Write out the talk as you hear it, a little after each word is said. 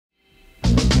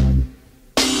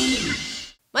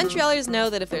Montrealers know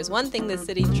that if there's one thing this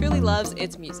city truly loves,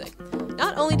 it's music.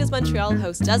 Not only does Montreal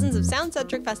host dozens of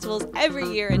sound-centric festivals every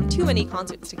year and too many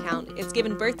concerts to count, it's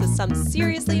given birth to some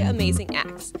seriously amazing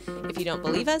acts. If you don't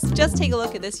believe us, just take a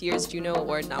look at this year's Juno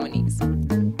Award nominees.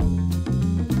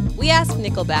 We asked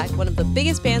Nickelback, one of the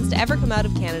biggest bands to ever come out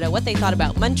of Canada, what they thought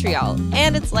about Montreal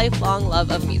and its lifelong love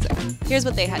of music. Here's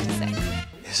what they had to say.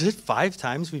 Is it 5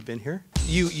 times we've been here?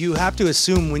 You have to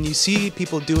assume when you see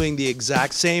people doing the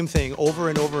exact same thing over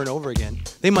and over and over again,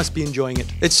 they must be enjoying it.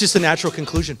 It's just a natural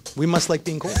conclusion. We must like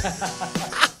being cold.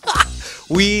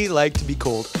 We like to be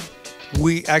cold.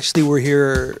 We actually were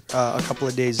here a couple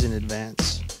of days in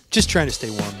advance, just trying to stay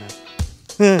warm,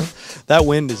 man. That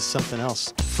wind is something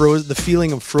else. The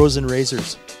feeling of frozen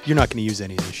razors. You're not going to use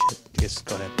any of this shit. Yes,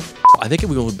 go ahead. I think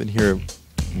we've only been here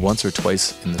once or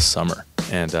twice in the summer.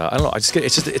 And I don't know,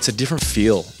 it's a different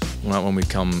feel when we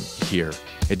come here.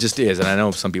 It just is, and I know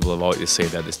some people have always said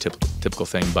that this typical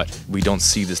thing, but we don't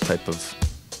see this type of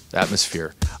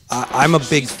atmosphere. I'm a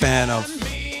big fan of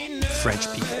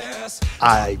French people.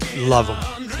 I love them,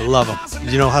 love them.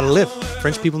 You know how to live.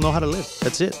 French people know how to live,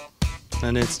 that's it.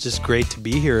 And it's just great to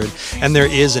be here. And there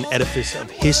is an edifice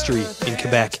of history in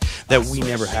Quebec that we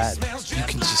never had. You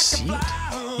can just see it.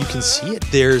 You can see it.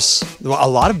 There's a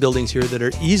lot of buildings here that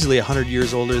are easily 100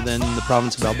 years older than the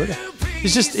province of Alberta.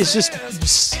 It's just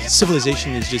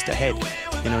civilization is just ahead.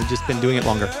 You know, just been doing it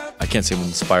longer. I can't say I'm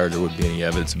inspired. There would be any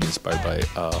evidence of being inspired by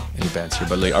any bands here,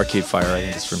 but like Arcade Fire, I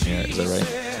think is from here. Is that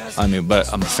right? I mean,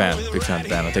 but I'm a fan, big fan of the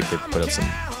band. I think they put out some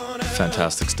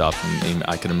fantastic stuff, and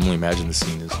I can only imagine the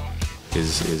scene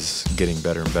is getting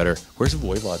better and better. Where's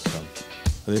Voivod from?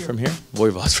 Are they from here?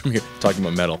 Voivod's from here. Talking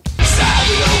about metal.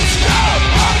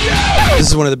 This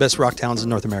is one of the best rock towns in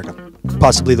North America,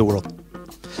 possibly the world.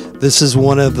 This is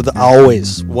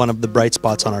always one of the bright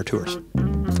spots on our tours,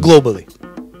 globally.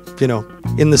 You know,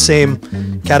 in the same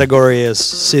category as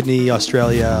Sydney,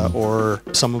 Australia, or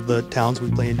some of the towns we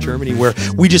play in Germany, where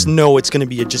we just know it's going to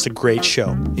be just a great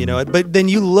show. You know, but then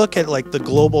you look at like the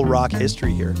global rock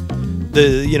history here,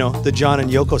 the John and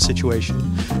Yoko situation.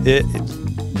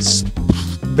 It's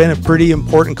been a pretty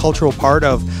important cultural part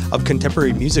of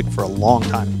contemporary music for a long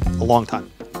time.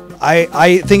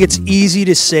 I think it's easy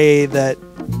to say that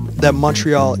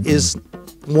Montreal is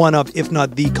one of, if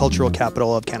not the cultural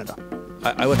capital of Canada.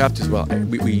 I would have to as well.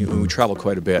 We travel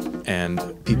quite a bit, and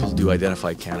people do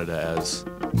identify Canada as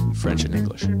French and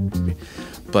English.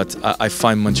 But I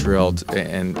find Montreal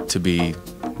to be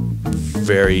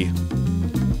very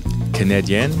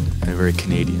Canadian and very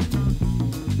Canadian.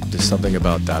 There's something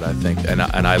about that, I think, and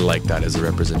I like that as a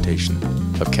representation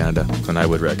of Canada, and I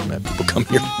would recommend people come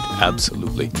here.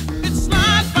 Absolutely. It's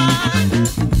not fine.